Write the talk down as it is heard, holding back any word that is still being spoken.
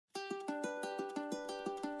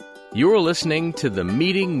You're listening to the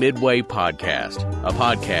Meeting Midway podcast, a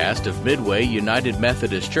podcast of Midway United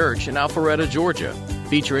Methodist Church in Alpharetta, Georgia,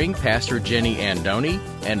 featuring Pastor Jenny Andoni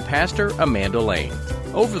and Pastor Amanda Lane.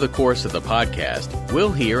 Over the course of the podcast,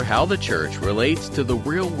 we'll hear how the church relates to the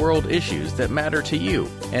real-world issues that matter to you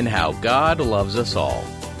and how God loves us all.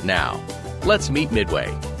 Now, let's meet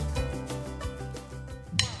Midway.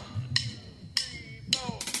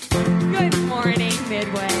 Good morning,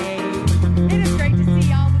 Midway. It is great to see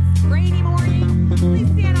y'all this rainy morning. Please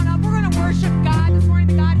stand on up. We're going to worship God this morning,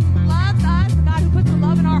 the God who loves us, the God who puts the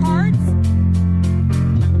love in our hearts.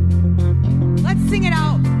 Let's sing it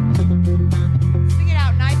out. Sing it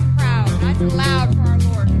out nice and proud, nice and loud for our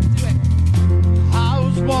Lord. Let's do it. I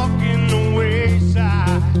was walking the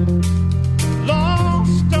wayside,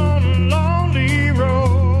 lost on a lonely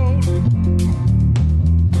road.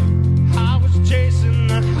 I was chasing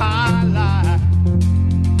the high life,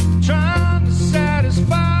 trying to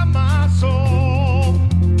satisfy my soul.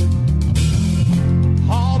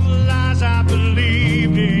 All the lies I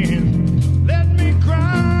believed in left me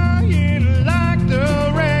crying like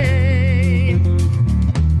the rain.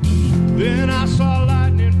 Then I saw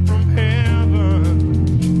lightning from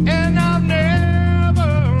heaven, and I've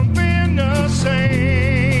never been the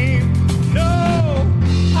same. No,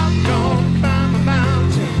 I'm gonna climb a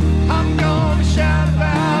mountain, I'm gonna shout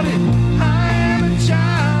about it. I am a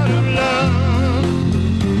child of love.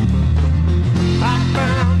 I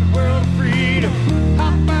found the world of freedom, I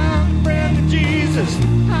found the friend of Jesus.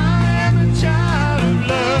 I am a child of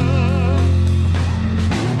love.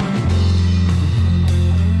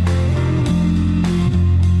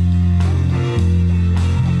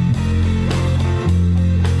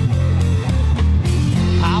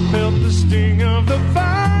 I felt the sting of the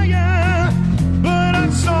fire, but I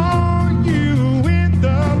saw you in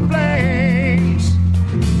the flames.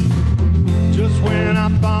 Just when I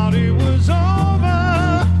thought it was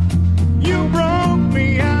over, you broke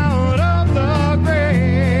me out of the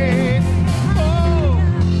grave. Oh,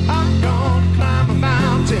 I'm gonna climb a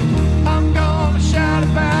mountain, I'm gonna shout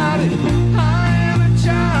about it. I am a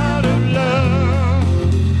child of love.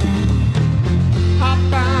 I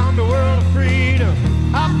found a world of freedom,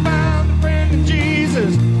 I found a friend in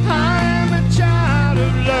Jesus. I am a child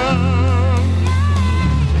of love.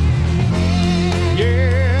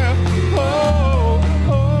 Yeah, oh,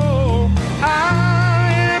 oh,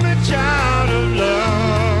 I am a child of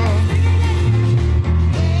love.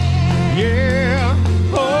 Yeah,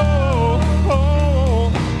 oh,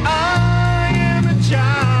 oh, I am a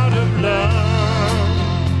child of love.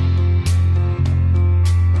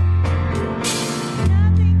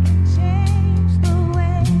 Nothing can change the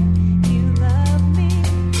way you love me.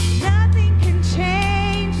 Nothing can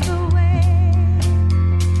change the way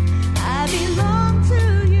I belong to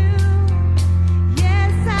you.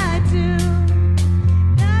 Yes, I do.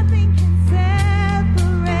 Nothing can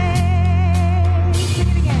separate. Sing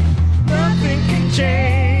it again. Nothing can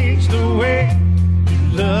change the way you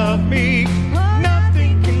love me.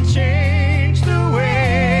 Nothing can change the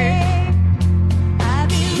way I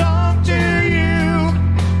belong to you.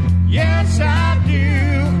 Yes, I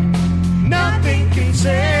do. Nothing can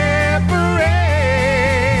separate.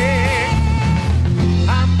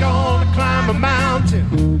 I'm gonna climb a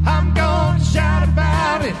mountain, I'm gonna shout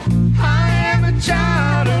about it. I am a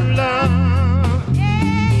child of love.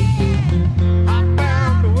 I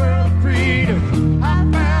found a world of freedom, I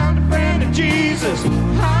found a friend of Jesus.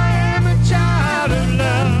 I am a child of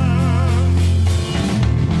love.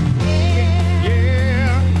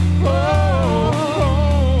 Yeah, oh,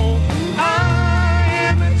 oh, I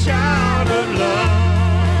am a child of love.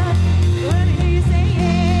 want to hear you say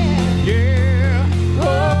yeah. Yeah,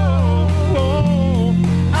 oh, oh,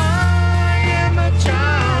 I am a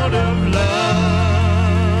child of love.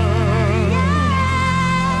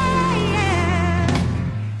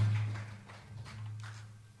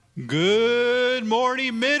 Good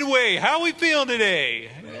morning, Midway. How are we feeling today?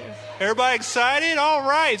 Everybody excited? All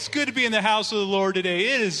right. It's good to be in the house of the Lord today.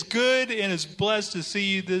 It is good and it's blessed to see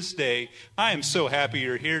you this day. I am so happy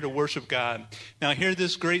you're here to worship God. Now, hear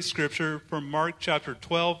this great scripture from Mark chapter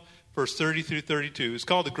 12, verse 30 through 32. It's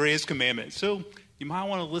called the greatest commandment. So you might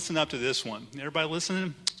want to listen up to this one. Everybody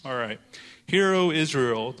listening? All right. Hear, O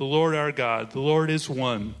Israel, the Lord our God, the Lord is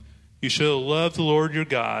one. You shall love the Lord your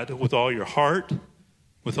God with all your heart,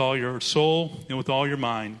 with all your soul, and with all your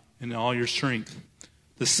mind, and all your strength.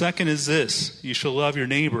 The second is this: you shall love your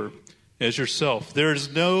neighbor as yourself. There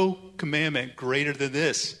is no commandment greater than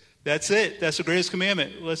this. That's it. That's the greatest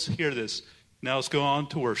commandment. Let's hear this. Now let's go on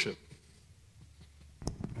to worship.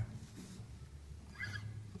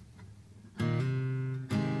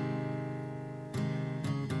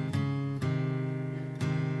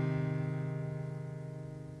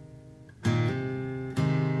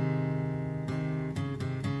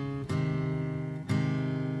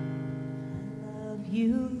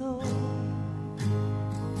 you, Lord.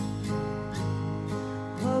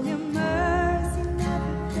 Oh, your mercy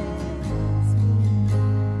never fails me,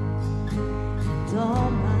 and all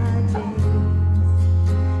my days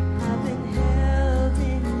I've been held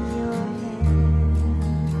in your hand.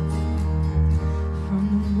 From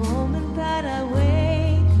the moment that I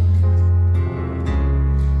wake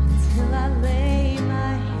until I lay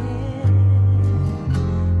my head,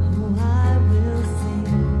 oh, I will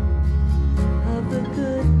sing of the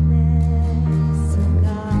goodness of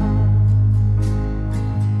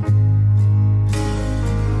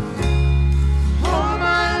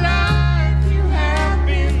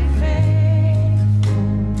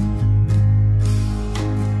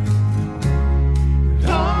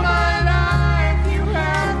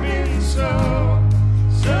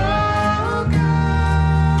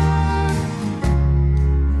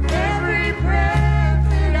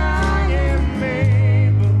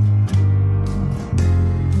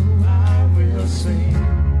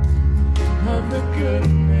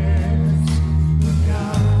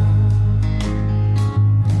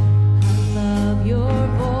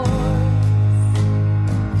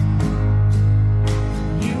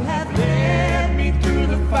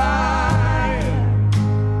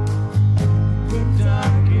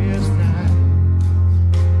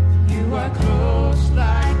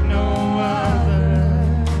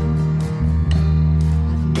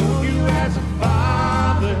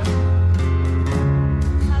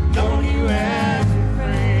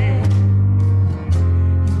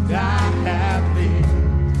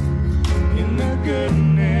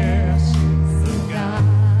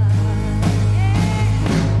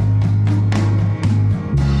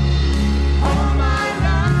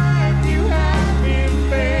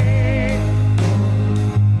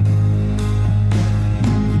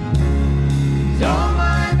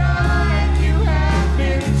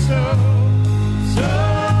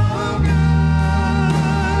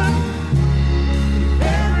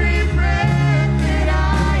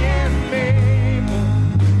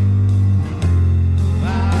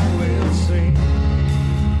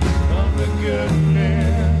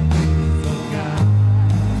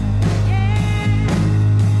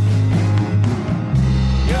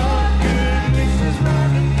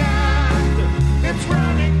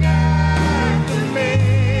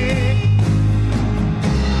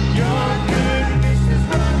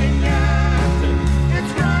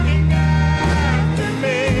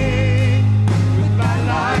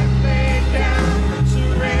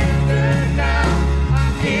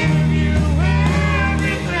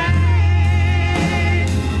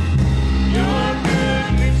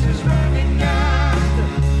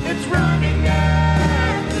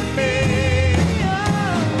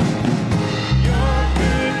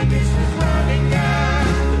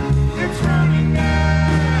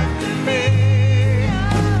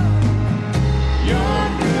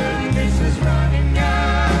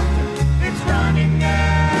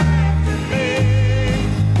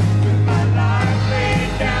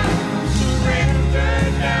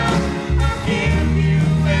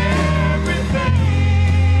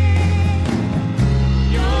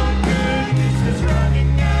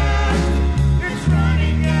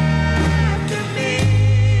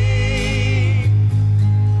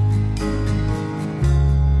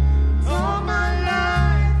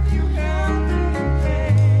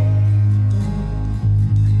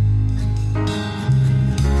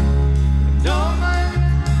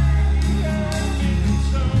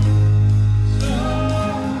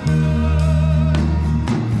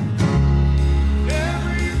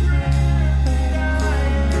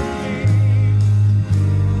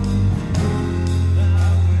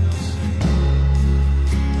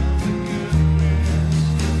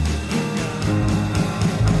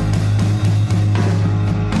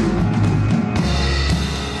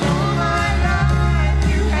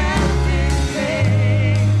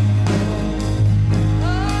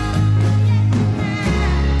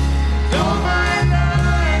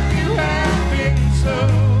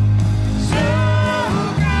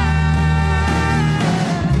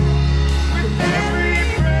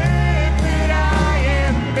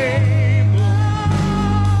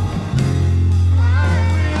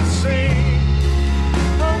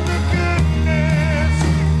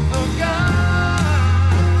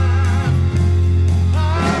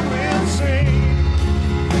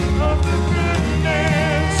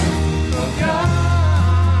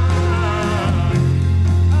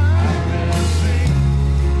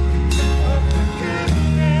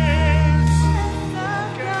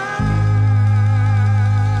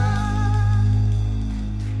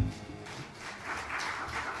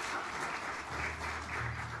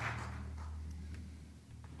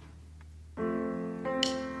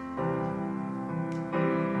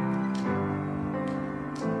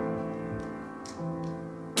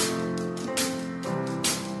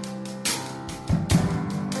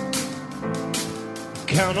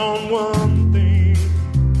count on one thing.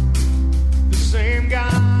 The same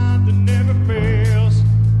God that never fails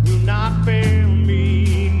will not fail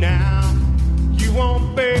me now. You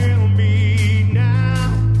won't fail me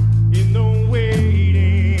now in the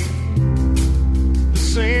waiting. The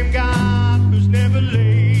same God who's never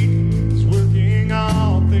late is working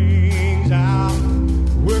all things out.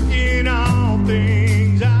 Working all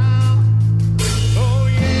things out. Oh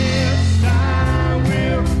yes, I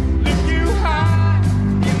will lift you high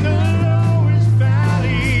in the lowest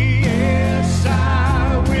valley. Yes,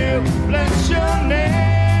 I will bless your name.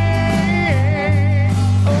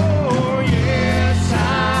 Oh yes,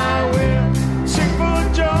 I will sing for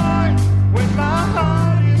joy when my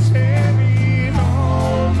heart is heavy in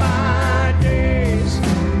all my days.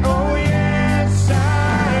 Oh yes,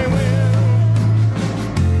 I will.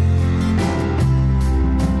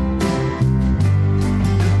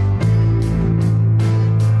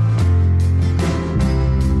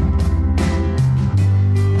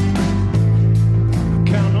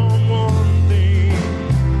 Count on one thing.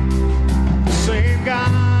 The same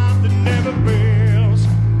God that never fails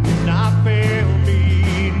will not fail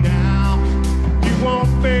me now. You won't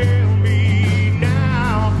fail me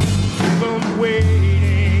now. Keep on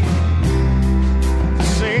waiting. The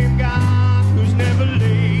same God who's never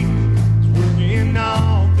late is working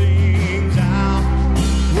all things out.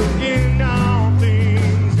 Working all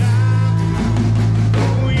things out.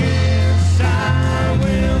 Oh yes, I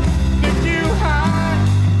will lift you high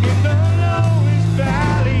in the lowest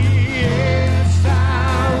valley. Yes, I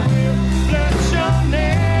will bless your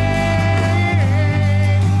name.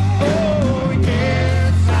 Oh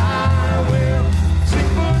yes, I will sing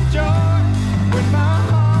for joy when my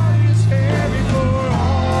heart is heavy for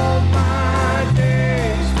all my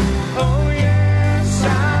days. Oh yes, I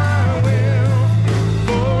will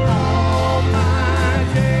for all my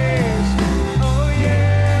days. Oh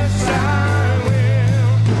yes, I will.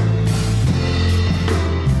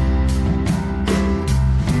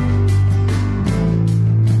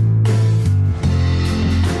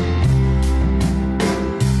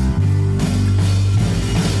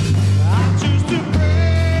 I choose to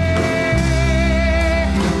pray,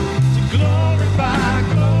 to glorify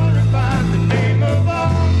the name of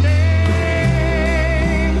all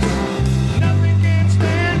names. Nothing can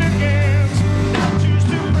stand against. I choose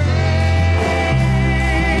to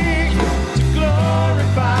pray, to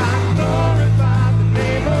glorify the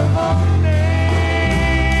name of all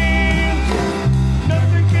names.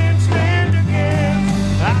 Nothing can stand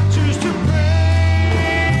against. I choose to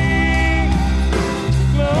pray,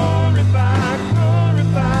 glorify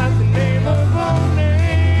the name of all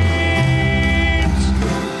names.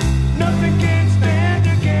 Nothing can stand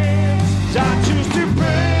against. I choose to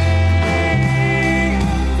pray,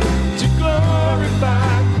 to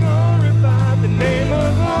glorify the name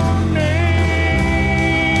of all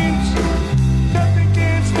names. Nothing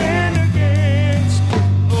can stand against.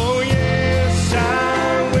 Oh yes,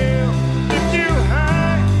 I will lift you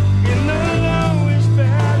high in the lowest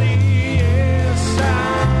valley. Yes,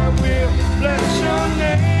 I will bless your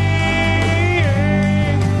name.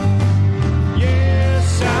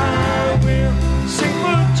 Yes, I will sing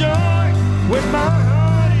for joy when my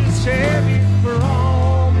heart is heavy for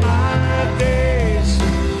all my days.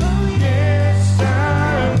 Yes,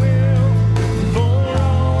 I will for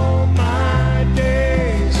all my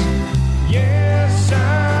days. Yes,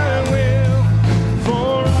 I will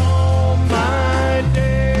for all my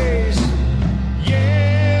days.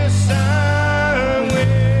 Yes, I will.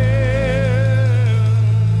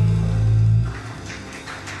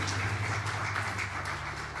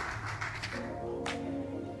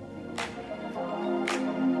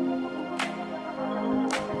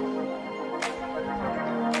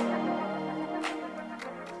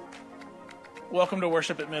 Welcome to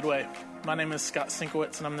Worship at Midway. My name is Scott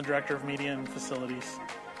Sinkowitz, and I'm the Director of Media and Facilities.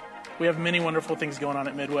 We have many wonderful things going on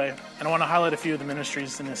at Midway, and I want to highlight a few of the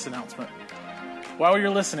ministries in this announcement. While you're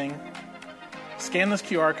listening, scan this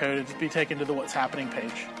QR code to be taken to the What's Happening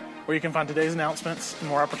page, where you can find today's announcements and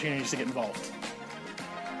more opportunities to get involved.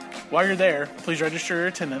 While you're there, please register your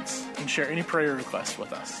attendance and share any prayer requests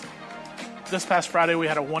with us. This past Friday, we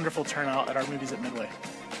had a wonderful turnout at our movies at Midway.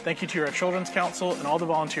 Thank you to our Children's Council and all the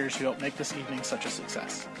volunteers who helped make this evening such a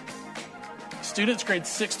success. Students grades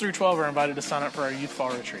 6 through 12 are invited to sign up for our Youth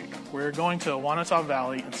Fall Retreat. We're going to Wanata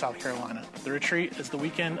Valley in South Carolina. The retreat is the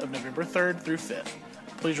weekend of November 3rd through 5th.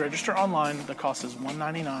 Please register online. The cost is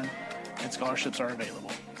 $199 and scholarships are available.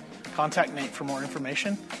 Contact Nate for more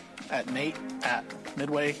information at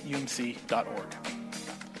nate@midwayumc.org.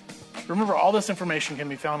 Remember, all this information can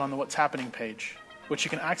be found on the What's Happening page, which you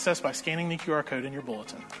can access by scanning the QR code in your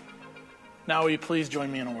bulletin. Now will you please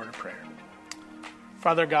join me in a word of prayer.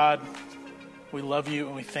 Father God, we love you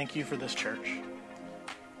and we thank you for this church.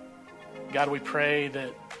 God, we pray that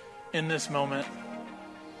in this moment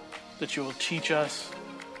that you will teach us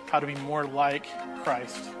how to be more like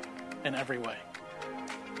Christ in every way.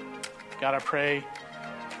 God, I pray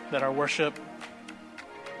that our worship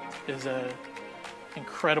is an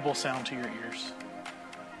incredible sound to your ears,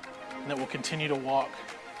 and that we'll continue to walk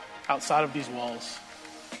outside of these walls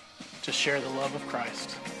to share the love of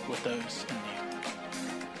Christ with those in need.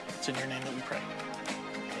 It's in your name that we pray.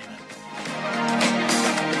 Amen.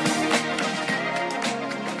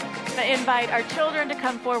 I invite our children to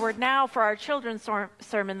come forward now for our children's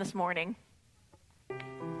sermon this morning. Right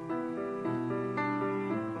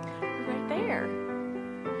there.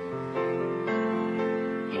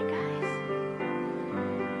 Hey, guys.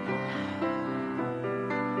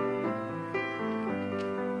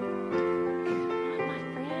 Come on, my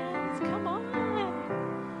friends. Come on.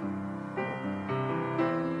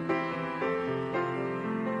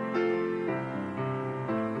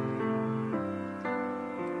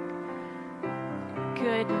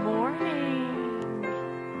 Good morning.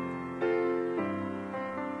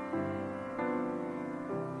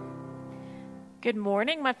 Good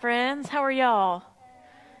morning, my friends. How are y'all?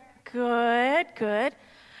 Good, good.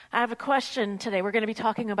 I have a question today. We're going to be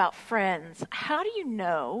talking about friends. How do you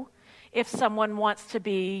know if someone wants to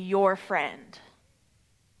be your friend?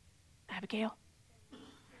 Abigail?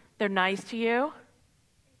 They're nice to you?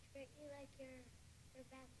 Treat you like your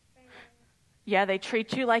best friend. Yeah, they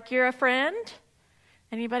treat you like you're a friend?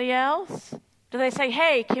 Anybody else? Do they say,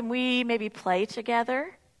 hey, can we maybe play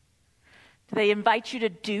together? Do they invite you to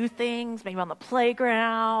do things, maybe on the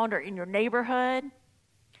playground or in your neighborhood?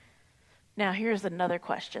 Now, here's another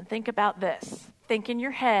question. Think about this. Think in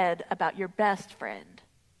your head about your best friend.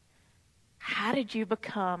 How did you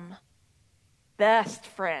become best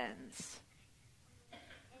friends?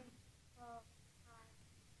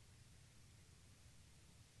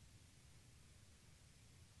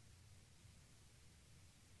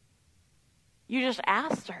 You just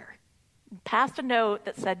asked her, passed a note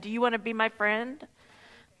that said, do you want to be my friend?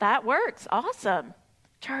 That works. Awesome.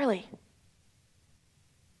 Charlie.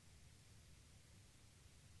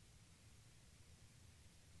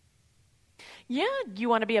 Yeah, you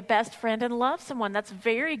want to be a best friend and love someone. That's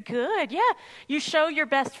very good. Yeah, you show your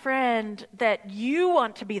best friend that you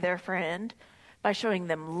want to be their friend by showing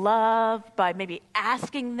them love, by maybe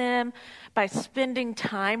asking them, by spending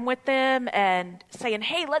time with them and saying,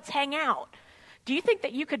 hey, let's hang out. Do you think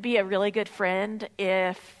that you could be a really good friend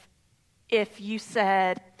if you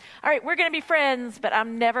said, all right, we're going to be friends, but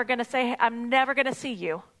I'm never going to see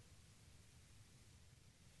you?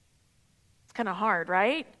 It's kind of hard,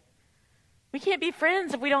 right? We can't be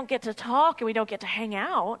friends if we don't get to talk and we don't get to hang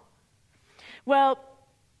out. Well,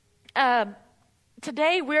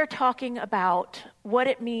 today we're talking about what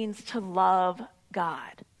it means to love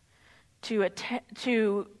God, to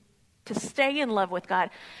stay in love with God.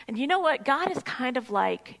 And you know what? God is kind of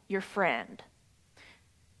like your friend.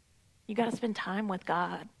 You got to spend time with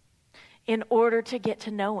God in order to get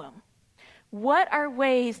to know him. What are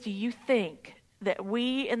ways do you think that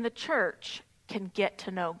we in the church can get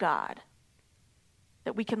to know God?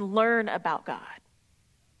 That we can learn about God?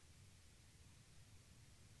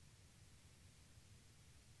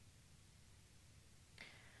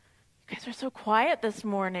 You guys are so quiet this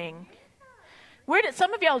morning. Where did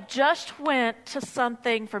some of y'all just went to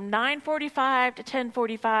something from 9:45 to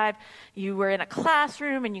 10:45? You were in a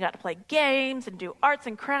classroom and you got to play games and do arts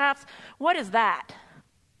and crafts. What is that?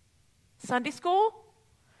 Sunday school?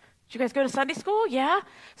 Did you guys go to Sunday school? Yeah.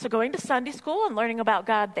 So going to Sunday school and learning about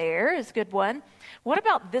God there is a good one. What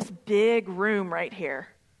about this big room right here?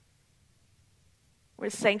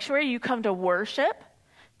 With Sanctuary, you come to worship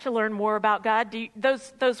to learn more about God.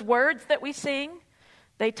 Those words that we sing,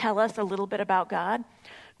 they tell us a little bit about God.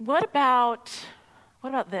 What about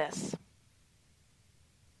this?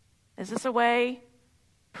 Is this a way?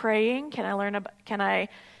 Praying? Can I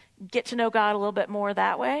get to know God a little bit more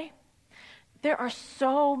that way? There are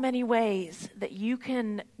so many ways that you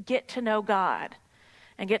can get to know God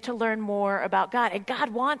and get to learn more about God. And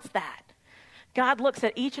God wants that. God looks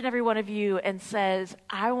at each and every one of you and says,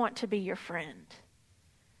 I want to be your friend.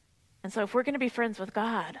 And so if we're going to be friends with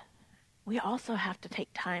God, we also have to take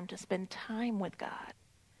time to spend time with God.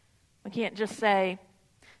 We can't just say,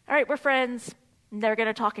 all right, we're friends, and they're going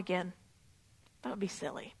to talk again. That would be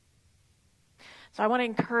silly. So I want to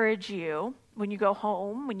encourage you, when you go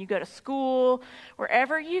home, when you go to school,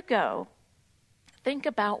 wherever you go, think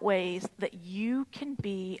about ways that you can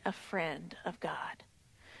be a friend of God.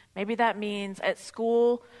 Maybe that means at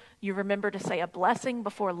school, you remember to say a blessing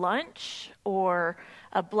before lunch, or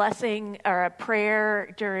a blessing or a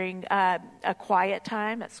prayer during a quiet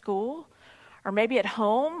time at school, or maybe at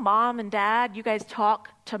home, mom and dad, you guys talk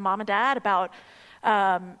to mom and dad about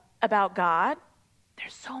God.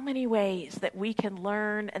 There's so many ways that we can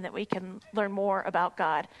learn and that we can learn more about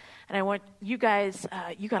God. And I want you guys,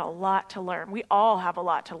 you got a lot to learn. We all have a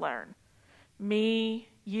lot to learn. Me,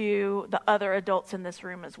 you, the other adults in this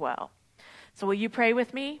room as well. So will you pray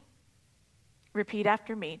with me? Repeat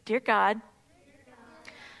after me. Dear God,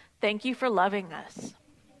 thank you for loving us.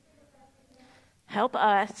 Help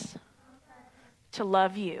us to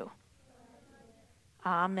love you.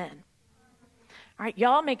 Amen. All right,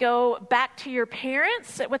 y'all may go back to your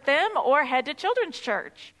parents, sit with them, or head to Children's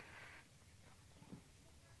Church.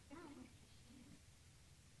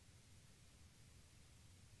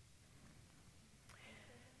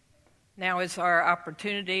 Now is our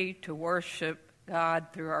opportunity to worship God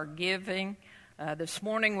through our giving. This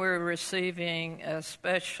morning we're receiving a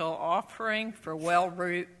special offering for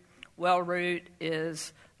WellRoot. WellRoot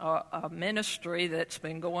is a ministry that's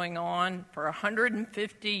been going on for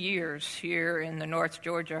 150 years here in the North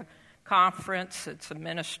Georgia Conference. It's a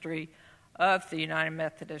ministry of the United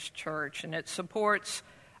Methodist Church, and it supports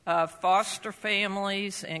foster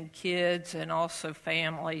families and kids, and also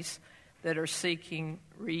families that are seeking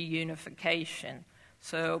reunification.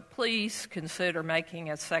 So please consider making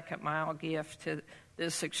a second mile gift to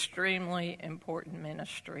this extremely important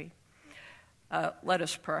ministry. Let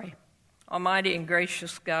us pray. Almighty and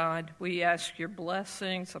gracious God, we ask your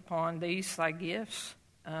blessings upon these thy gifts,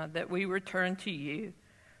 that we return to you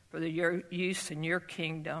for your use in your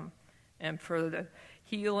kingdom and for the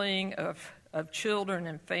healing of children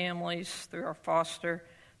and families through our foster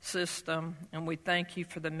system. And we thank you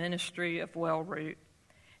for the ministry of WellRoot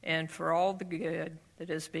and for all the good that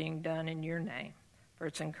is being done in your name. For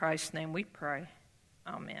it's in Christ's name we pray.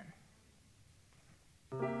 Amen.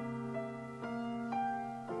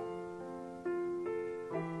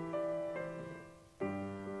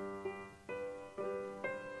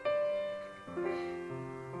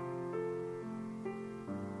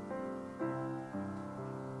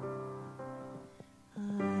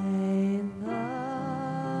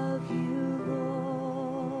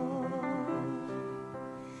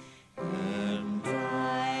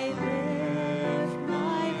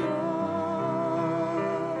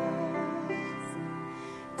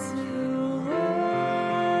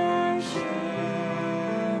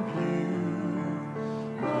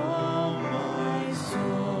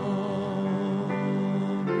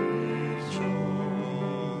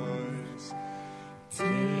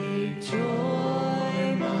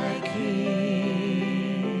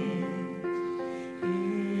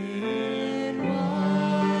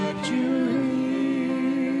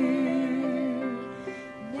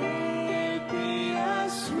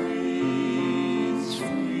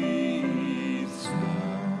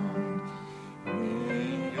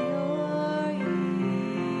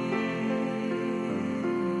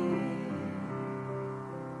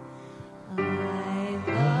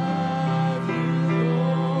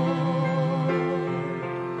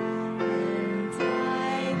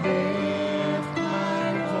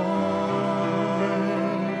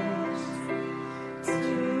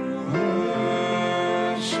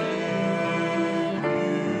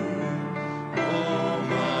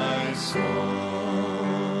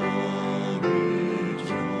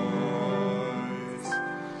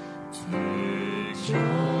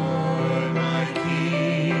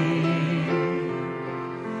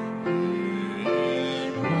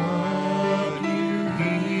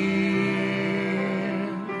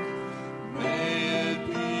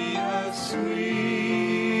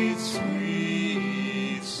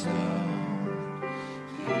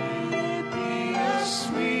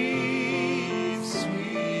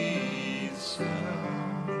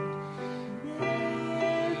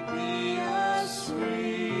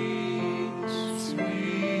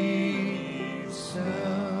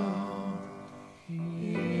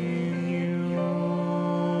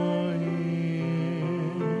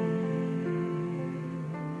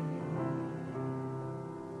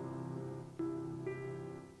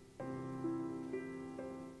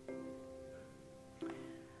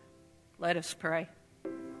 Let us pray.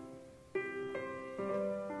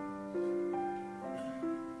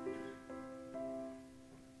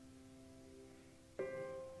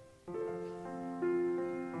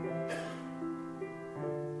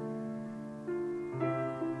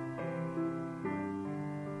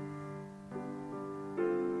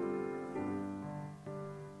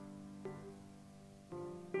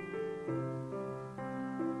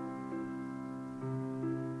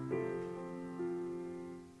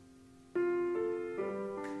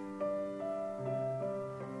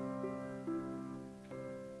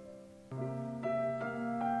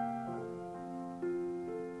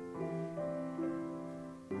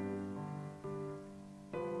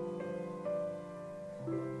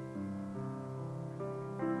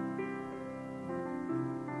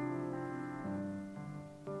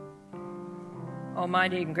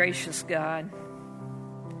 Almighty and gracious God,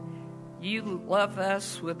 you love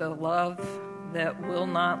us with a love that will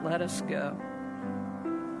not let us go.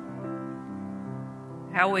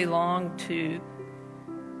 How we long to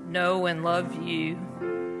know and love you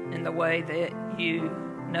in the way that you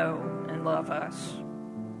know and love us.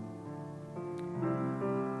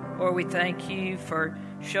 Lord, we thank you for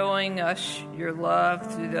showing us your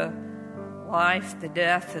love through the life, the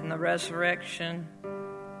death, and the resurrection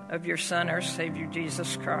of your Son, our Savior,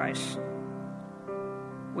 Jesus Christ.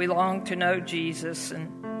 We long to know Jesus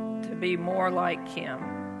and to be more like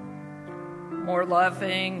him, more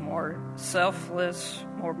loving, more selfless,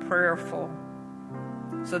 more prayerful,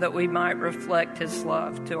 so that we might reflect his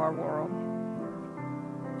love to our world.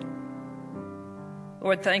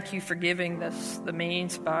 Lord, thank you for giving us the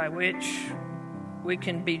means by which we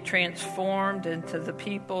can be transformed into the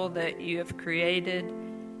people that you have created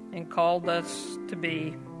and called us to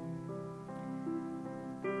be.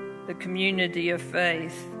 The community of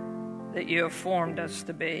faith that you have formed us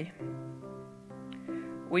to be.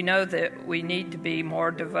 We know that we need to be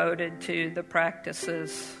more devoted to the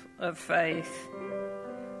practices of faith,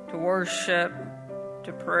 to worship,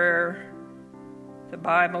 to prayer, to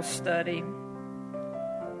Bible study,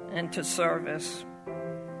 and to service.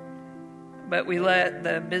 But we let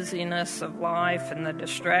the busyness of life and the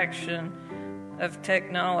distraction of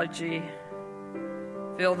technology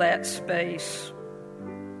fill that space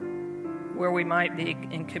where we might be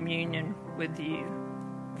in communion with you.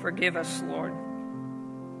 Forgive us, Lord,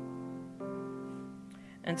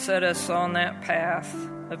 and set us on that path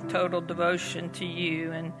of total devotion to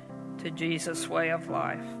you and to Jesus' way of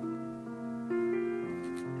life.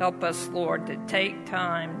 Help us, Lord, to take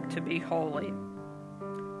time to be holy,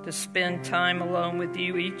 to spend time alone with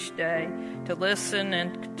you each day, to listen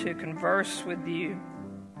and to converse with you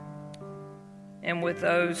and with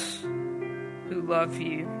those who love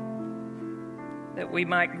you, that we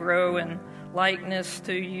might grow in likeness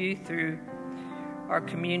to you through our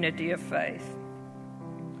community of faith.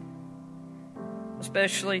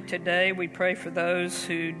 Especially today, we pray for those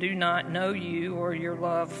who do not know you or your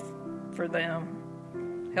love for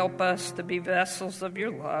them. Help us to be vessels of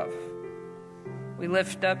your love. We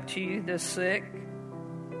lift up to you the sick,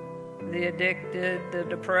 the addicted, the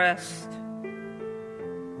depressed,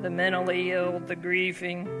 the mentally ill, the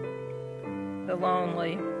grieving, the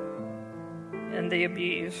lonely, and the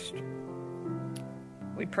abused.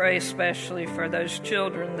 We pray especially for those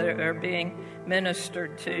children that are being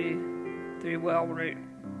ministered to through Wellroot.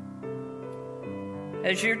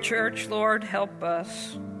 As your church, Lord, help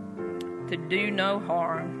us to do no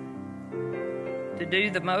harm, to do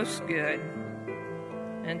the most good,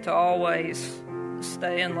 and to always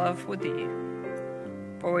stay in love with you.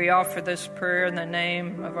 For we offer this prayer in the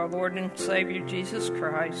name of our Lord and Savior Jesus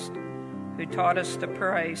Christ, who taught us to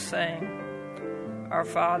pray, saying, Our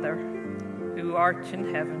Father, who art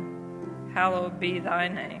in heaven, hallowed be thy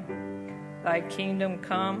name. Thy kingdom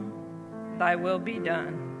come, thy will be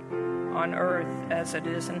done, on earth as it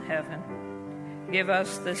is in heaven. Give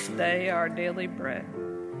us this day our daily bread,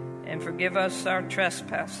 and forgive us our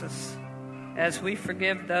trespasses, as we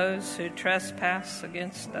forgive those who trespass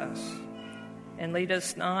against us. And lead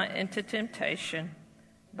us not into temptation,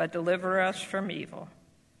 but deliver us from evil.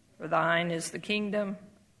 For thine is the kingdom,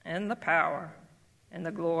 and the power, and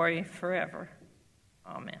the glory forever.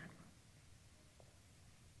 Amen.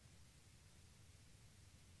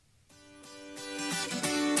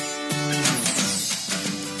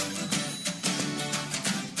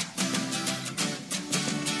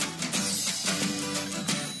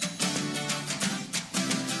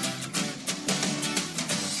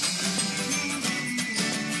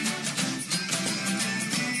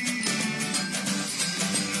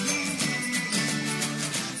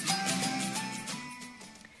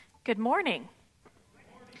 Good morning.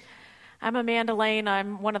 I'm Amanda Lane.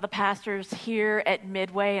 I'm one of the pastors here at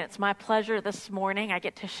Midway, and it's my pleasure this morning I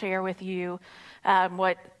get to share with you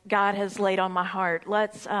what God has laid on my heart.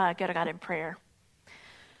 Let's go to God in prayer.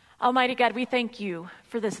 Almighty God, we thank you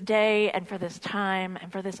for this day and for this time and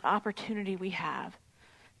for this opportunity we have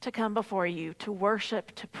to come before you, to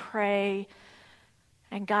worship, to pray,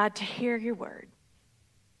 and God, to hear your word.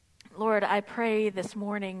 Lord, I pray this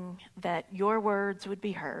morning that your words would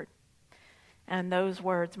be heard and those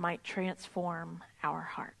words might transform our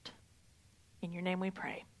heart. In your name we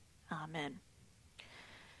pray. Amen.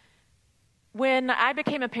 When I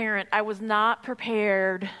became a parent, I was not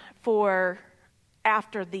prepared for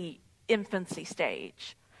after the infancy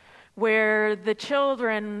stage, where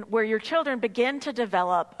your children begin to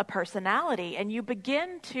develop a personality and you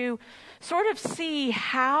begin to sort of see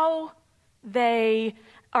how they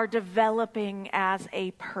are developing as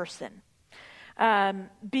a person.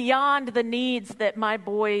 Beyond the needs that my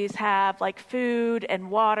boys have, like food and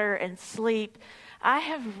water and sleep, I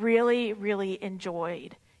have really, really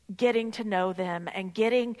enjoyed getting to know them and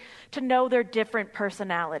getting to know their different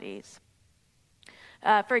personalities.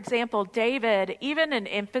 For example, David, even in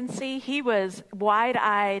infancy, he was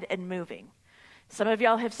wide-eyed and moving. Some of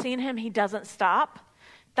y'all have seen him. He doesn't stop.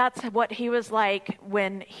 That's what he was like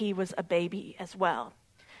when he was a baby as well.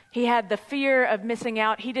 He had the fear of missing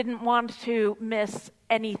out. He didn't want to miss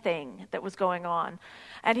anything that was going on.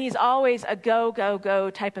 And he's always a go, go, go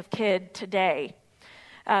type of kid today.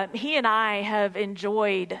 He and I have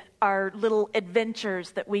enjoyed our little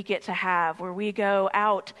adventures that we get to have, where we go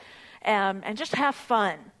out and just have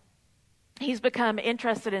fun. He's become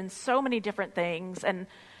interested in so many different things, and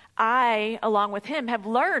I, along with him, have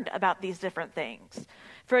learned about these different things.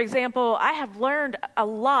 For example, I have learned a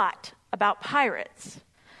lot about pirates.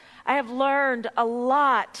 I have learned a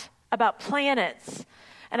lot about planets,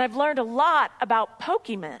 and I've learned a lot about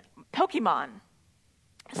Pokemon,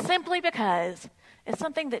 simply because it's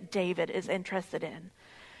something that David is interested in.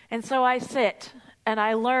 And so I sit and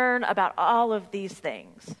I learn about all of these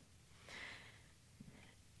things.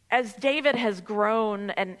 As David has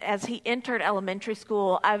grown and as he entered elementary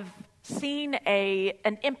school, I've seen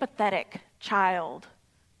an empathetic child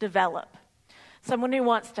develop. Someone who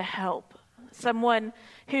wants to help. Someone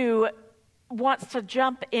who wants to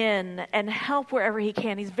jump in and help wherever he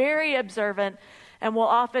can. He's very observant and will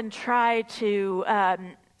often try to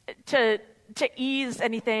ease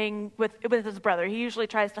anything with his brother. He usually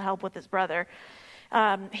tries to help with his brother.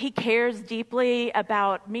 He cares deeply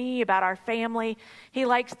about me, about our family. He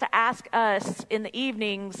likes to ask us in the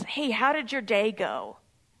evenings, hey, how did your day go?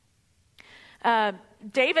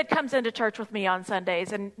 David comes into church with me on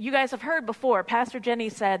Sundays, and you guys have heard before, Pastor Jenny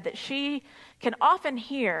said that she can often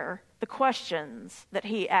hear the questions that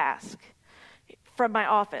he asks from my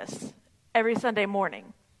office every Sunday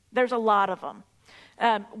morning. There's a lot of them.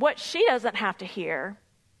 What she doesn't have to hear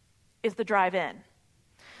is the drive in.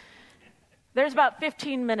 There's about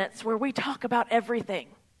 15 minutes where we talk about everything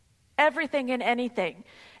and anything.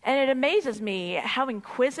 And it amazes me how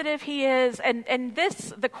inquisitive he is. And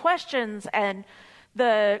the questions and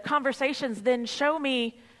the conversations then show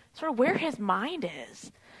me sort of where his mind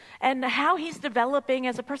is and how he's developing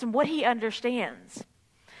as a person, what he understands.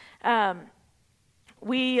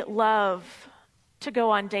 We love to go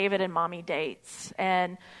on David and mommy dates.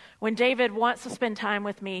 And when David wants to spend time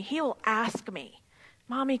with me, he'll ask me,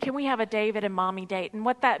 Mommy, can we have a David and mommy date? And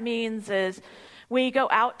what that means is we go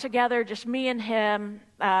out together, just me and him.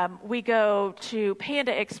 We go to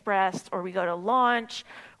Panda Express, or we go to Launch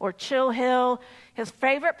or Chill Hill. His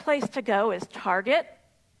favorite place to go is Target.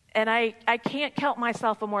 And I can't count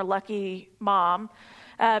myself a more lucky mom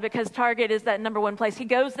because Target is that number one place. He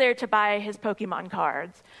goes there to buy his Pokemon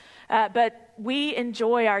cards. But we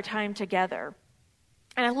enjoy our time together.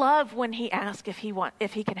 And I love when he asks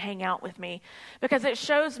if he can hang out with me, because it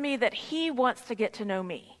shows me that he wants to get to know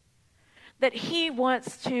me, that he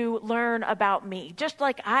wants to learn about me. Just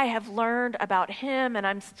like I have learned about him and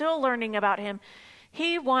I'm still learning about him,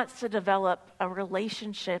 he wants to develop a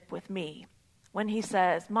relationship with me when he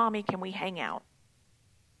says, Mommy, can we hang out?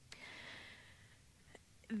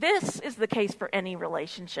 This is the case for any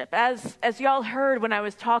relationship. As y'all heard when I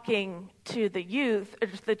was talking to the youth,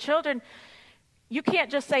 the children, you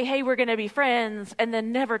can't just say, hey, we're going to be friends, and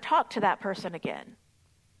then never talk to that person again.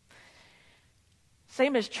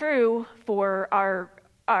 Same is true for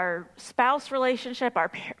our spouse relationship,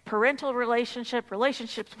 our parental relationship,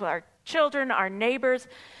 relationships with our children, our neighbors,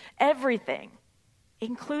 everything,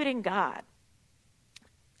 including God.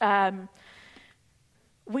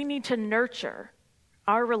 We need to nurture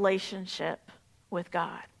our relationship with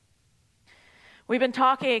God. We've been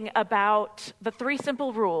talking about the 3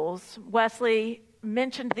 simple rules. Wesley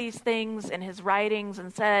mentioned these things in his writings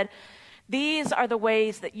and said, these are the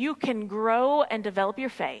ways that you can grow and develop your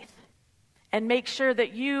faith and make sure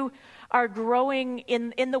that you are growing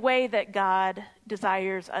in the way that God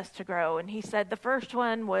desires us to grow. And he said the first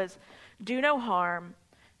one was do no harm,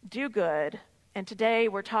 do good. And today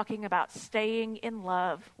we're talking about staying in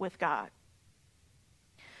love with God.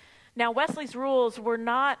 Now, Wesley's rules were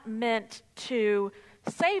not meant to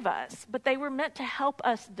save us, but they were meant to help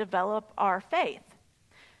us develop our faith,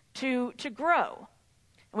 to grow.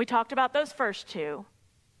 And we talked about those first 2.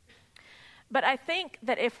 But I think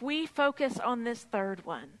that if we focus on this third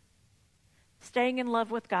one, staying in love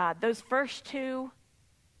with God, those first 2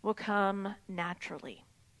 will come naturally.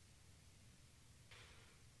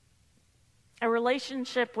 A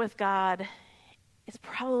relationship with God is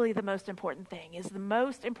probably the most important thing, is the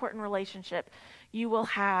most important relationship you will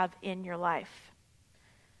have in your life.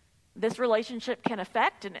 This relationship can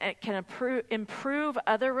affect and it can improve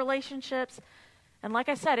other relationships. And like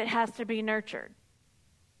I said, it has to be nurtured.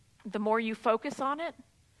 The more you focus on it,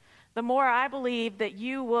 the more I believe that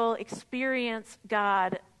you will experience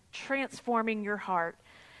God transforming your heart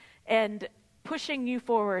and pushing you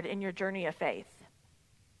forward in your journey of faith.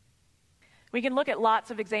 We can look at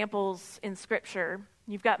lots of examples in Scripture.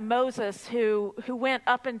 You've got Moses who went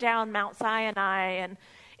up and down Mount Sinai, and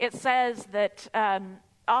it says that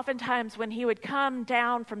oftentimes when he would come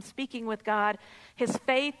down from speaking with God, his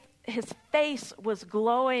face was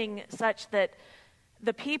glowing such that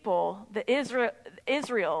the people,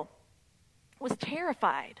 Israel, was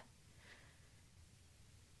terrified.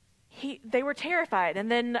 They were terrified.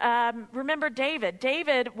 And then remember David.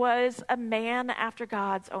 David was a man after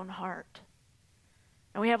God's own heart.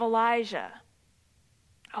 And we have Elijah.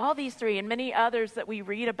 All these three and many others that we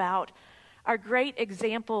read about are great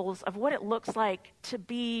examples of what it looks like to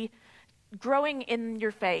be growing in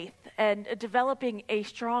your faith and developing a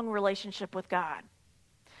strong relationship with God.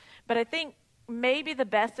 But I think maybe the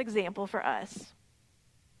best example for us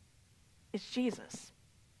is Jesus.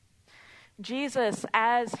 Jesus,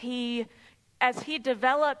 as he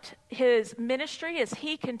developed his ministry, as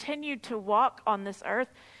he continued to walk on this earth,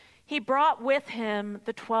 he brought with him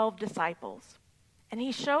the 12 disciples, and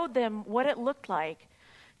he showed them what it looked like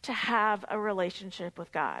to have a relationship with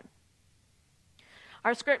God.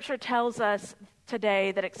 Our scripture tells us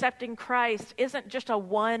today that accepting Christ isn't just a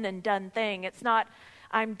one and done thing. It's not,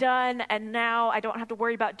 I'm done and now I don't have to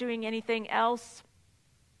worry about doing anything else.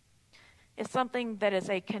 It's something that is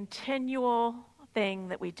a continual thing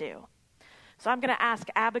that we do. So I'm going to ask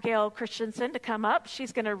Abigail Christensen to come up.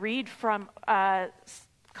 She's going to read from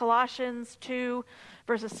Colossians 2,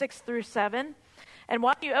 verses 6 through 7. And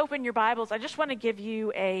while you open your Bibles, I just want to give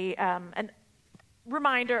you a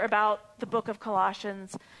reminder about the book of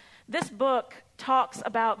Colossians. This book talks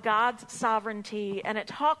about God's sovereignty, and it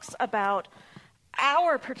talks about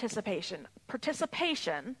our participation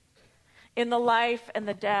in the life and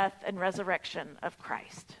the death and resurrection of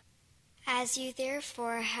Christ. As you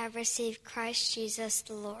therefore have received Christ Jesus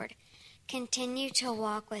the Lord, continue to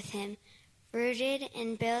walk with him, rooted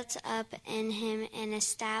and built up in him and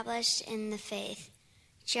established in the faith,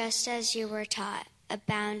 just as you were taught,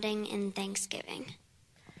 abounding in thanksgiving.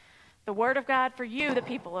 The word of God for you, the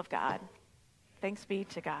people of God. Thanks be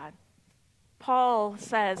to God. Paul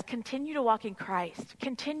says, continue to walk in Christ.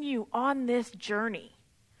 Continue on this journey.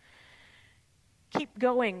 Keep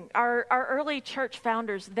going. Our early church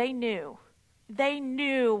founders, they knew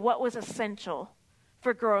what was essential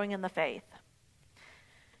for growing in the faith.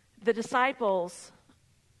 The disciples,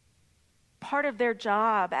 part of their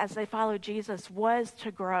job as they followed Jesus was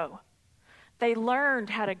to grow. They learned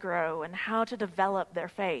how to grow and how to develop their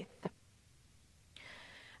faith.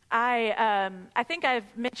 I think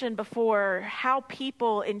I've mentioned before how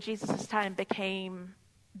people in Jesus' time became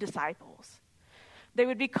disciples. They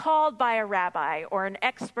would be called by a rabbi or an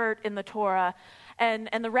expert in the Torah, and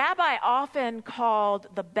the rabbi often called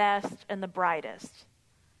the best and the brightest.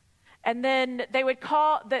 And then they would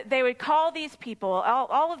call these people,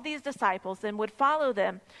 all of these disciples, and would follow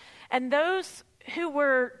them. And those who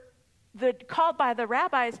were called by the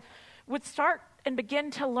rabbis would start and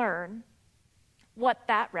begin to learn what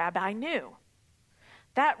that rabbi knew.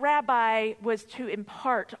 That rabbi was to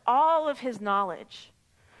impart all of his knowledge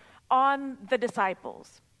on the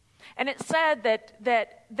disciples. And it said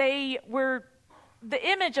that they were, the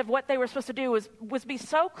image of what they were supposed to do was be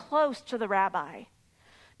so close to the rabbi,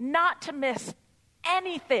 not to miss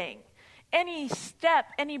anything, any step,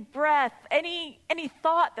 any breath, any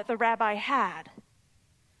thought that the rabbi had.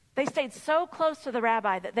 They stayed so close to the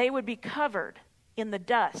rabbi that they would be covered in the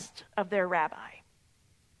dust of their rabbi.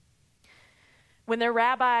 When their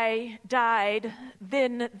rabbi died,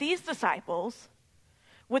 then these disciples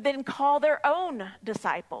would then call their own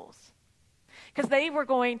disciples, because they were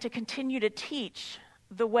going to continue to teach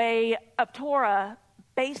the way of Torah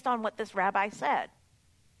based on what this rabbi said.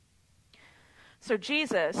 So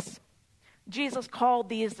Jesus called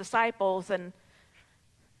these disciples, and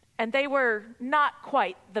they were not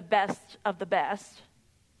quite the best of the best,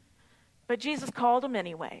 but Jesus called them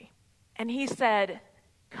anyway. And he said,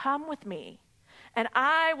 "Come with me, and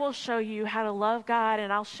I will show you how to love God,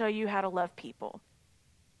 and I'll show you how to love people."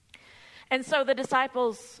 And so the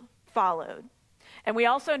disciples followed. And we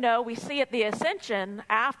also know, we see at the ascension,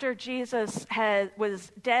 after Jesus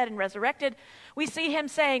was dead and resurrected, we see him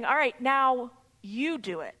saying, all right, now you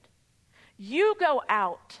do it. You go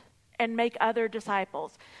out and make other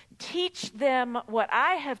disciples. Teach them what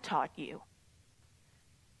I have taught you.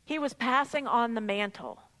 He was passing on the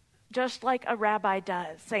mantle, just like a rabbi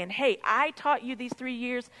does, saying, hey, I taught you these 3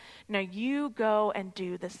 years. Now you go and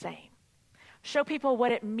do the same. Show people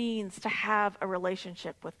what it means to have a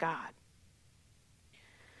relationship with God.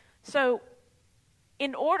 So,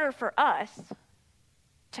 in order for us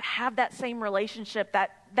to have that same relationship,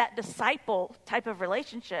 that disciple type of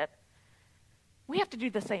relationship, we have to do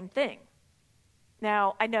the same thing.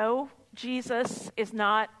 Now, I know Jesus is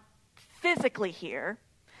not physically here,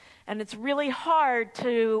 and it's really hard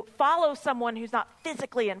to follow someone who's not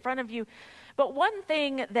physically in front of you. But one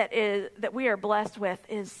thing that we are blessed with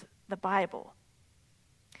is the Bible.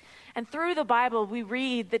 And through the Bible, we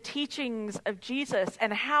read the teachings of Jesus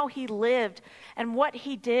and how he lived and what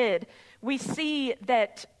he did. We see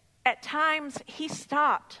that at times he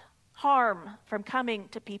stopped harm from coming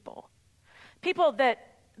to people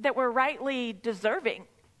that were rightly deserving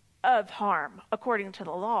of harm according to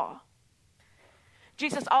the law.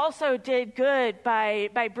 Jesus also did good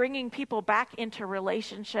by bringing people back into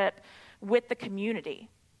relationship with the community.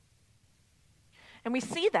 And we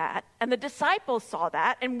see that, and the disciples saw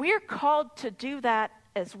that, and we're called to do that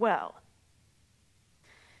as well.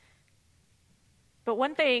 But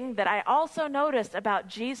one thing that I also noticed about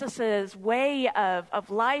Jesus' way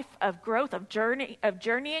of life, of growth, of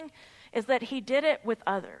journeying, is that he did it with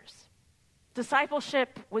others.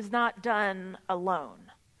 Discipleship was not done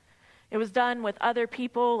alone. It was done with other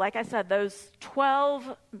people, like I said, those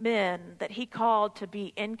 12 men that he called to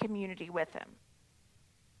be in community with him.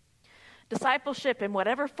 Discipleship, in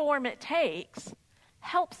whatever form it takes,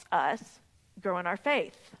 helps us grow in our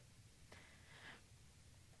faith.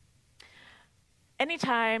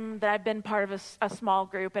 Anytime that I've been part of a small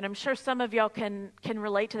group, and I'm sure some of y'all can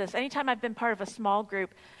relate to this, anytime I've been part of a small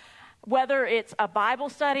group, whether it's a Bible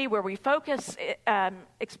study where we focus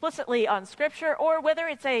explicitly on Scripture, or whether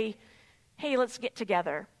it's hey, let's get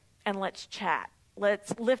together and let's chat,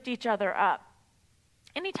 let's lift each other up.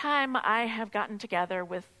 Anytime I have gotten together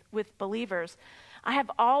with believers, I have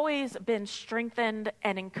always been strengthened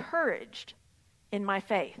and encouraged in my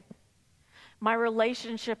faith. My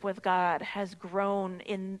relationship with God has grown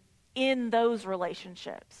in those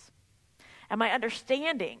relationships. And my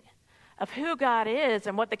understanding of who God is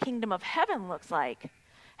and what the kingdom of heaven looks like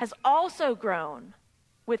has also grown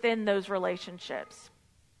within those relationships.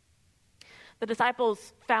 The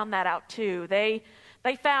disciples found that out too. They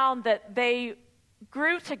found that they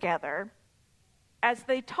grew together as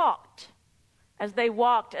they talked, as they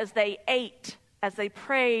walked, as they ate, as they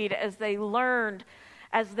prayed, as they learned,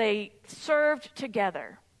 as they served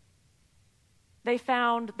together. They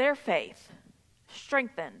found their faith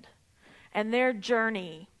strengthened and their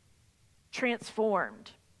journey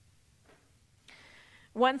transformed.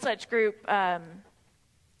 One such group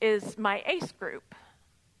is my ACE group.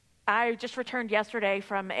 I just returned yesterday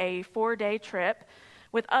from a 4-day trip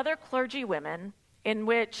with other clergy women in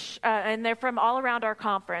which, and they're from all around our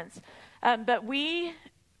conference, but we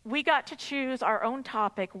got to choose our own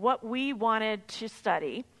topic, what we wanted to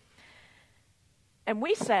study, and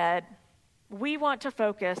we said, we want to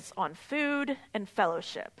focus on food and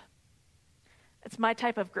fellowship. It's my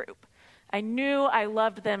type of group. I knew I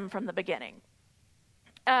loved them from the beginning.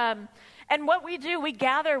 And what we do,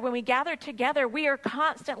 when we gather together, we are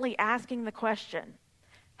constantly asking the question,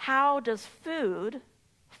 how does food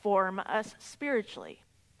form us spiritually?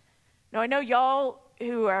 Now, I know y'all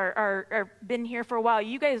who are been here for a while,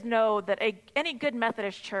 you guys know that any good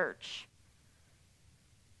Methodist church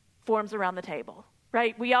forms around the table,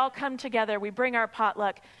 right? We all come together, we bring our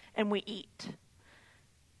potluck, and we eat.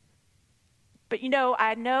 But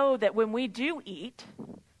I know that when we do eat,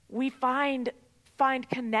 we find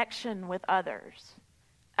connection with others.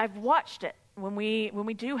 I've watched it when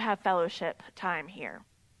we do have fellowship time here.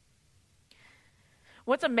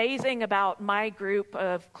 What's amazing about my group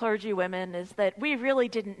of clergy women is that we really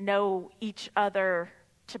didn't know each other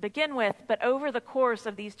to begin with, but over the course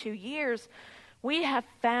of these 2 years, we have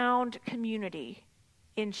found community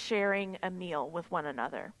in sharing a meal with one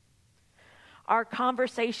another. Our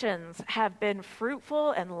conversations have been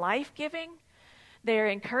fruitful and life-giving. They're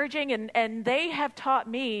encouraging, and they have taught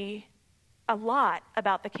me a lot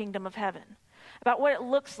about the kingdom of heaven, about what it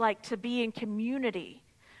looks like to be in community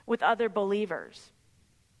with other believers.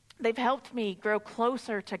 They've helped me grow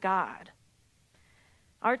closer to God.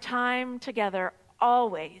 Our time together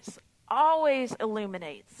always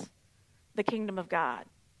illuminates the kingdom of God.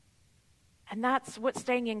 And that's what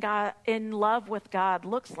staying in love with God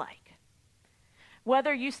looks like.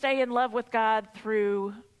 Whether you stay in love with God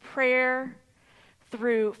through prayer,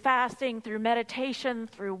 through fasting, through meditation,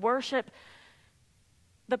 through worship,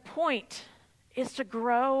 The point is to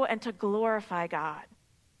grow and to glorify God.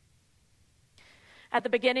 At the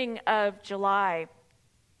beginning of July,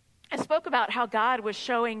 I spoke about how God was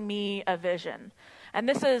showing me a vision. And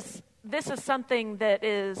this is something that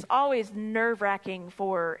is always nerve-wracking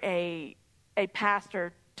for a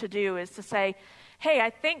pastor to do, is to say, hey,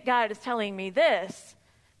 I think God is telling me this.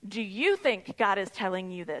 Do you think God is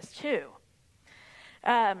telling you this too?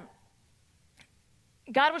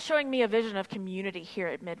 God was showing me a vision of community here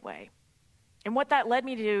at Midway. And what that led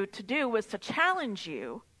me to do was to challenge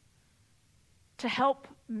you to help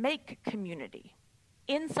make community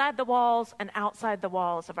inside the walls and outside the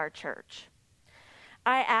walls of our church.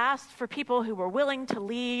 I asked for people who were willing to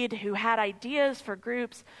lead, who had ideas for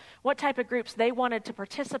groups, what type of groups they wanted to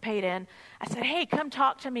participate in. I said, hey, come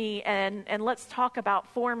talk to me and let's talk about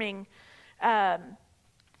forming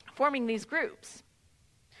these groups.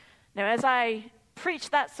 Now, as I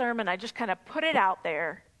preached that sermon, I just kind of put it out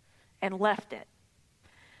there and left it.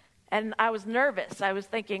 And I was nervous. I was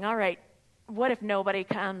thinking, all right, what if nobody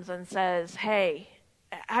comes and says, hey,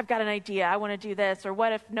 I've got an idea, I want to do this? Or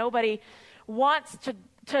what if nobody wants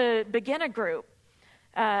to begin a group?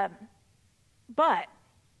 But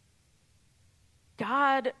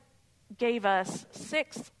God gave us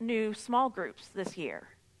 6 new small groups this year.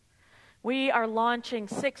 We are launching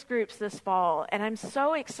 6 groups this fall, and I'm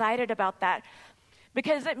so excited about that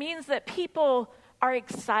because it means that people are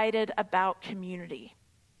excited about community,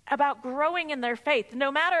 about growing in their faith, no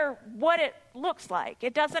matter what it looks like.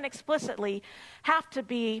 It doesn't explicitly have to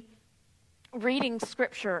be reading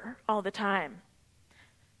scripture all the time.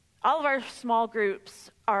 All of our small groups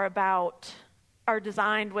are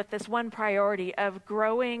designed with this one priority of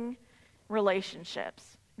growing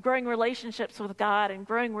relationships with God and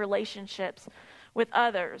growing relationships with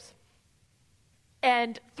others.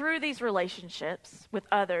 And through these relationships with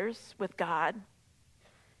others, with God,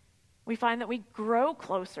 we find that we grow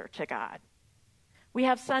closer to God. We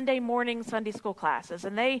have Sunday morning Sunday school classes,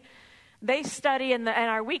 and they study in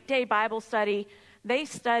our weekday Bible study, they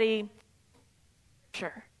study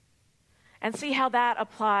scripture and see how that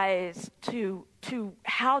applies to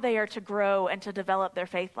how they are to grow and to develop their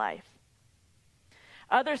faith life.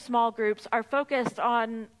 Other small groups are focused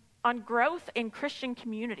on growth in Christian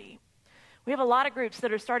community. We have a lot of groups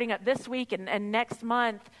that are starting up this week and next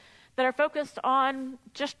month that are focused on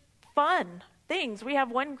just fun things. We have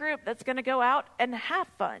one group that's going to go out and have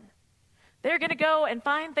fun. They're going to go and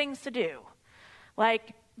find things to do,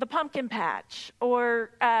 like the pumpkin patch or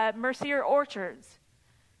Mercier Orchards.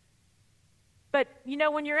 But,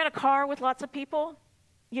 when you're in a car with lots of people,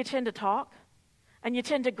 you tend to talk and you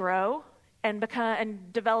tend to grow and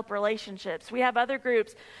develop relationships. We have other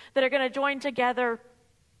groups that are going to join together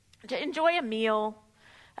to enjoy a meal,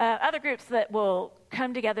 other groups that will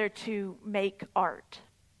come together to make art.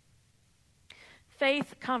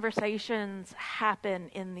 Faith conversations happen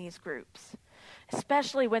in these groups,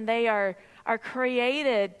 especially when they are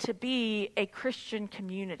created to be a Christian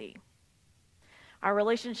community. Our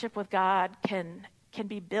relationship with God can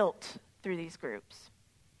be built through these groups.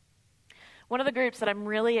 One of the groups that I'm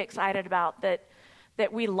really excited about that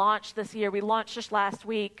we launched this year, we launched just last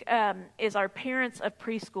week, is our Parents of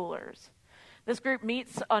Preschoolers. This group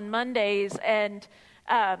meets on Mondays, and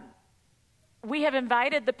we have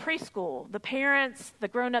invited the preschool, the parents, the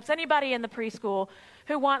grown-ups, anybody in the preschool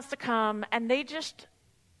who wants to come, and they just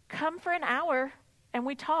come for an hour and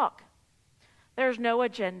we talk. There's no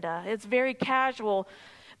agenda. It's very casual.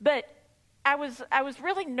 But I was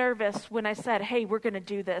really nervous when I said, hey, we're going to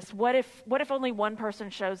do this. What if only one person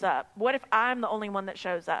shows up? What if I'm the only one that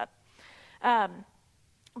shows up?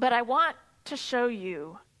 But I want to show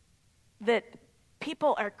you that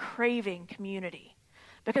people are craving community.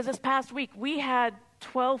 Because this past week, we had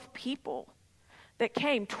 12 people that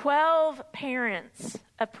came, 12 parents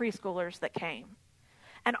of preschoolers that came.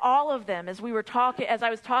 And all of them, as I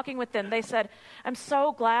was talking with them, they said, I'm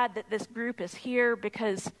so glad that this group is here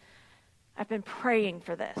because I've been praying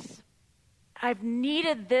for this. I've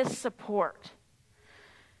needed this support.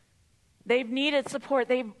 They've needed support.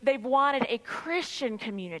 They've wanted a Christian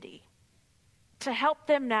community to help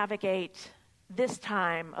them navigate this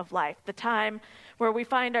time of life, the time where we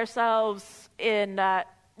find ourselves in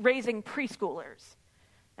raising preschoolers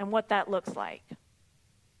and what that looks like.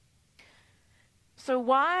 So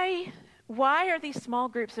why are these small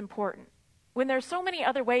groups important when there's so many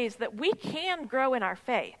other ways that we can grow in our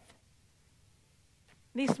faith?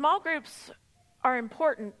 These small groups are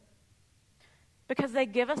important because they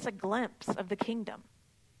give us a glimpse of the kingdom.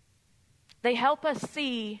 They help us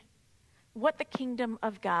see what the kingdom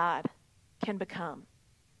of God can become.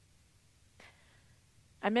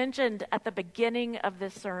 I mentioned at the beginning of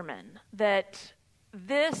this sermon that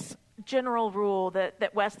this general rule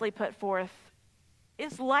that Wesley put forth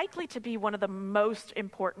is likely to be one of the most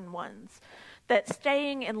important ones, that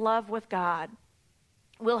staying in love with God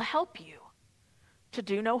will help you to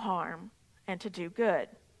do no harm and to do good.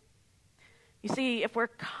 You see, if we're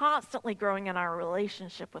constantly growing in our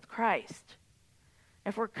relationship with Christ,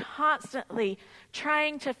 if we're constantly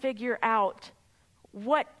trying to figure out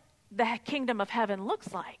what the kingdom of heaven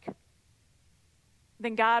looks like,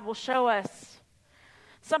 then God will show us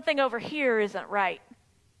something over here isn't right.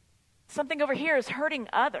 Something over here is hurting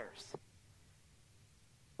others.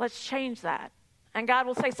 Let's change that. And God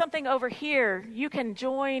will say, something over here, you can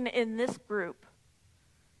join in this group,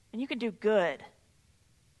 and you can do good.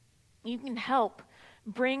 You can help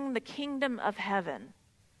bring the kingdom of heaven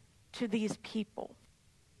to these people.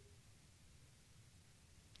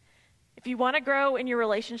 If you want to grow in your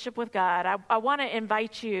relationship with God, I want to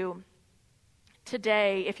invite you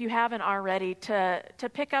today, if you haven't already, to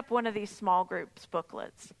pick up one of these small groups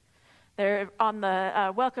booklets. They're on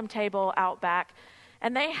the welcome table out back,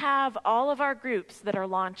 and they have all of our groups that are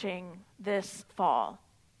launching this fall.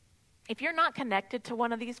 If you're not connected to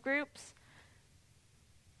one of these groups,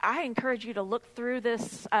 I encourage you to look through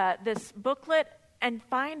this booklet and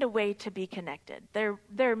find a way to be connected. There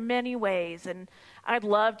are many ways, and I'd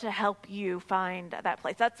love to help you find that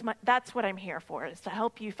place. That's what I'm here for, is to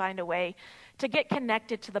help you find a way to get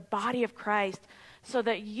connected to the body of Christ so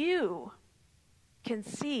that you can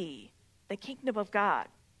see the kingdom of God.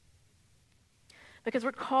 Because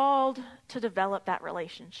we're called to develop that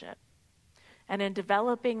relationship. And in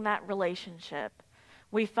developing that relationship,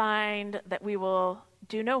 we find that we will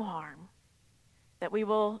do no harm, that we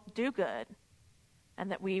will do good,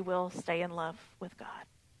 and that we will stay in love with God.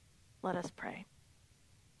 Let us pray.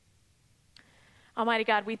 Almighty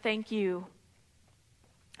God, we thank you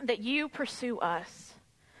that you pursue us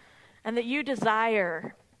and that you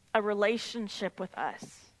desire a relationship with us.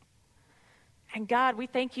 And God, we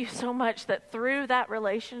thank you so much that through that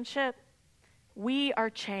relationship, we are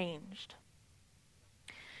changed.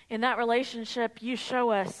 In that relationship, you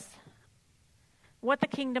show us what the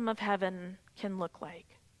kingdom of heaven can look like.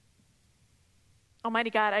 Almighty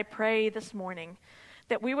God, I pray this morning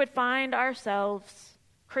that we would find ourselves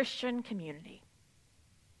Christian community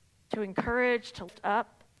to encourage, to lift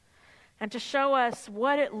up, and to show us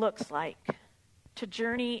what it looks like to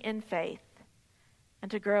journey in faith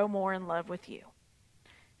and to grow more in love with you.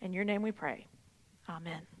 In your name we pray.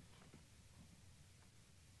 Amen.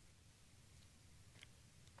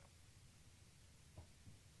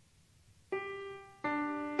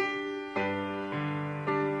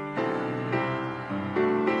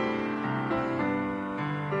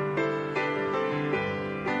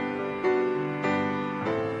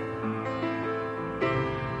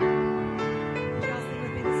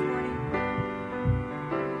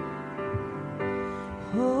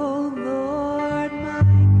 Oh Lord, my God.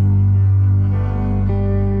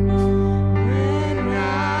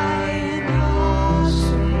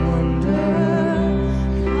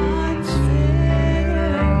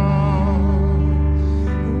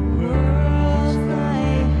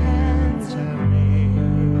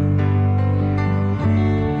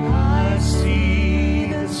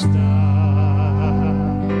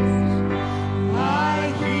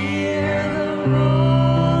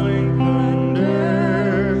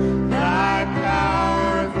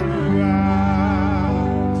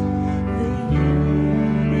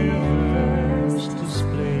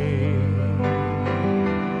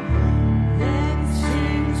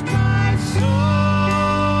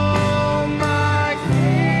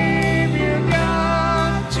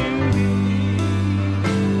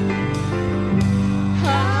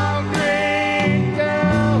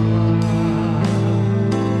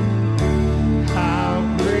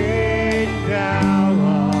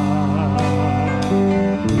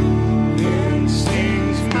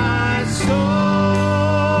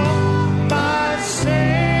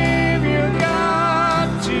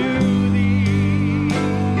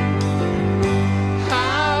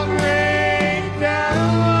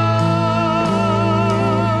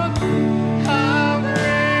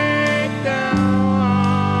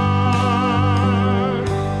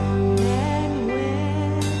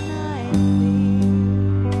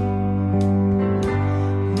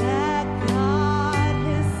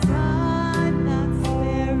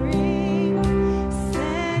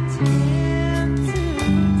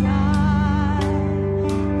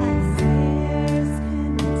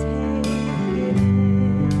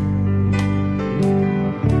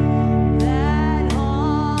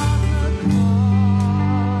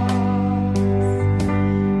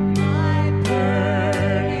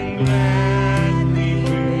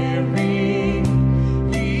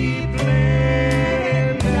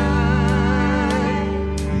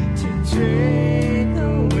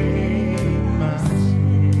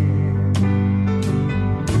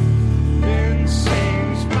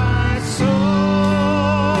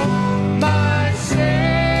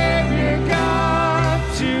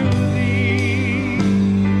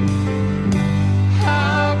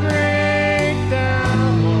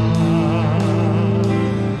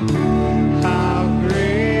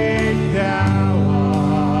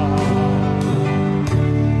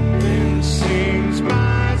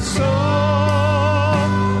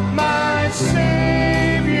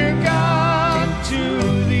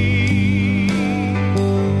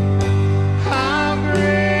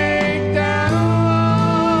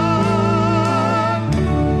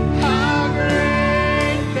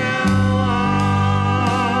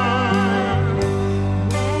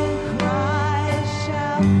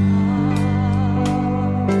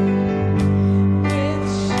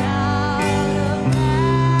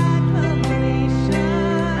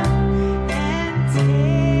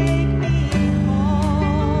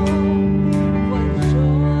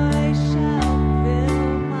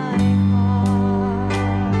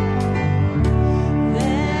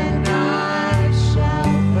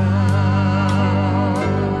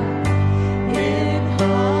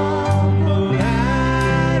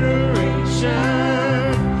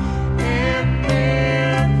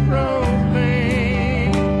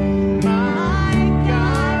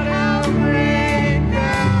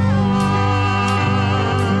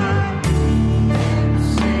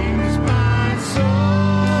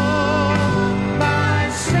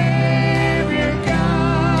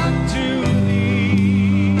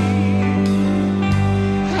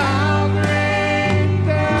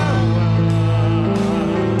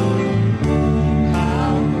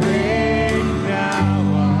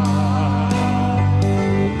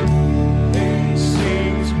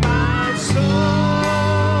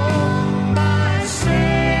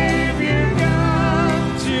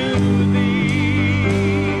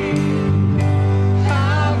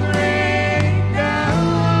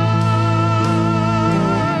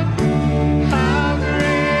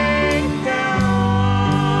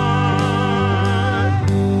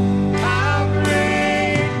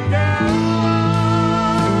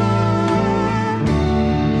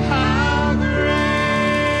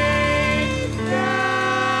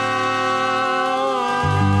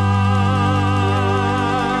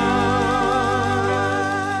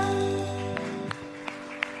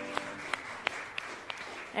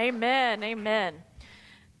 Amen. Amen.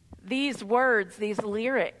 These words, these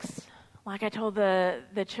lyrics, like I told the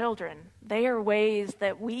children, they are ways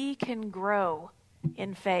that we can grow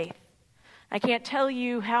in faith. I can't tell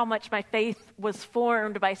you how much my faith was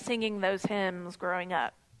formed by singing those hymns growing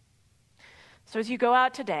up. So as you go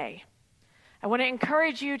out today, I want to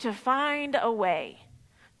encourage you to find a way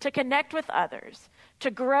to connect with others,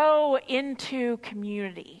 to grow into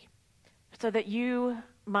community, so that you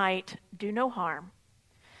might do no harm,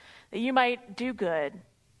 that you might do good,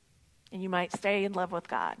 and you might stay in love with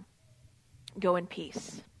God. Go in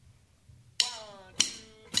peace.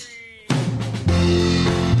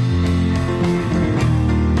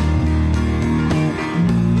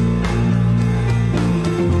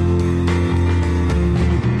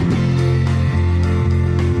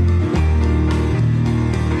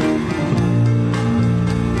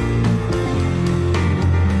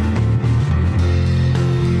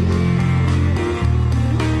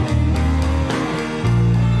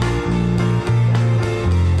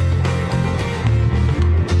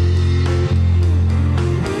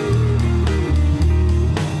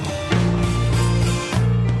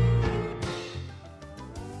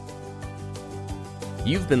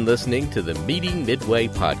 You've been listening to the Meeting Midway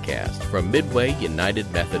podcast from Midway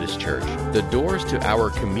United Methodist Church. The doors to our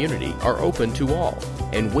community are open to all,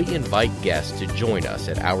 and we invite guests to join us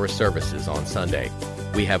at our services on Sunday.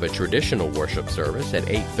 We have a traditional worship service at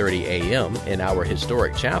 8:30 a.m. in our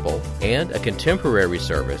historic chapel and a contemporary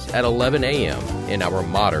service at 11 a.m. in our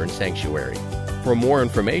modern sanctuary. For more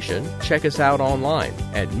information, check us out online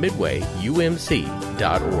at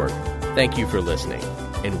midwayumc.org. Thank you for listening,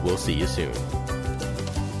 and we'll see you soon.